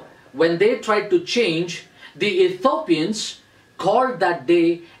 Now, when they tried to change, the Ethiopians called that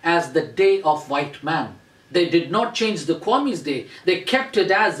day as the Day of White Man. They did not change the Kwame's Day. They kept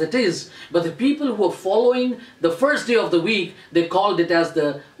it as it is. But the people who were following the first day of the week, they called it as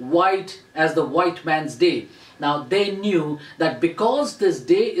the white man's day. Now they knew that because this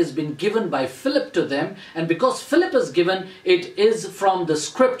day has been given by Philip to them, and because Philip has given, it is from the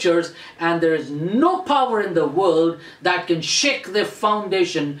scriptures, and there is no power in the world that can shake their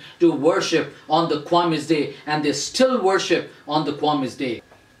foundation to worship on the Kwame's Day, and they still worship on the Kwame's Day.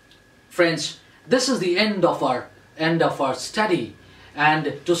 Friends, this is the end of our study,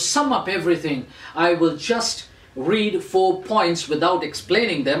 and to sum up everything, I will just read 4 points without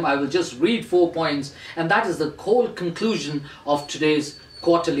explaining them. I will just read 4 points, and that is the whole conclusion of today's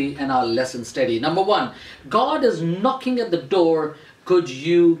quarterly and our lesson study. Number 1, God is knocking at the door. Could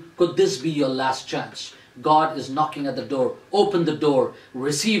this be your last chance? God is knocking at the door. Open the door.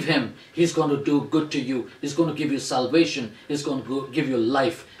 Receive Him. He's going to do good to you. He's going to give you salvation. He's going to give you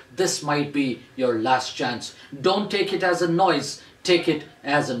life. This might be your last chance. Don't take it as a noise. Take it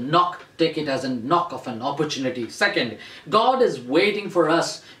as a knock. Take it as a knock of an opportunity. Second, God is waiting for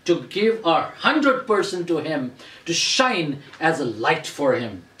us to give our 100% to Him, to shine as a light for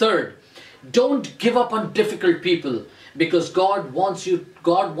Him. Third, don't give up on difficult people, because God wants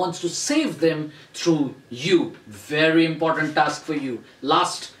to save them through you. Very important task for you.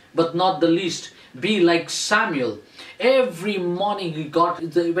 Last but not the least, be like Samuel. Every morning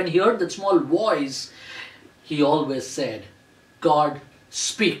when he heard that small voice, he always said, God,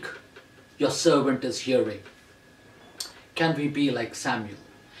 speak. your servant is hearing. Can we be like Samuel?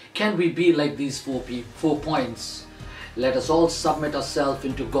 Can we be like these 4 points? Let us all submit ourselves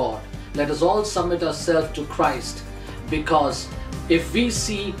into God. Let us all submit ourselves to Christ, because if we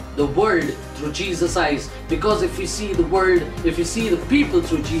see the world through Jesus' eyes, because if we see the world, if we see the people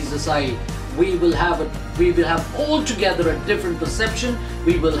through Jesus' eye, we will have altogether a different perception,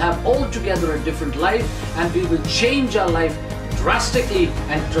 we will have altogether a different life, and we will change our life drastically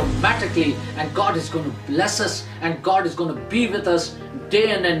and dramatically, and God is going to bless us, and God is going to be with us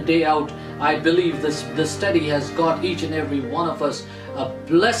day in and day out. I believe this study has got each and every one of us a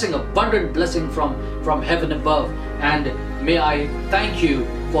blessing, abundant blessing from heaven above. And may I thank you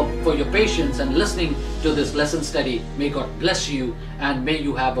for your patience and listening to this lesson study. May God bless you, and may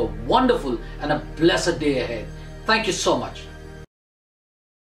you have a wonderful and a blessed day ahead. Thank you so much.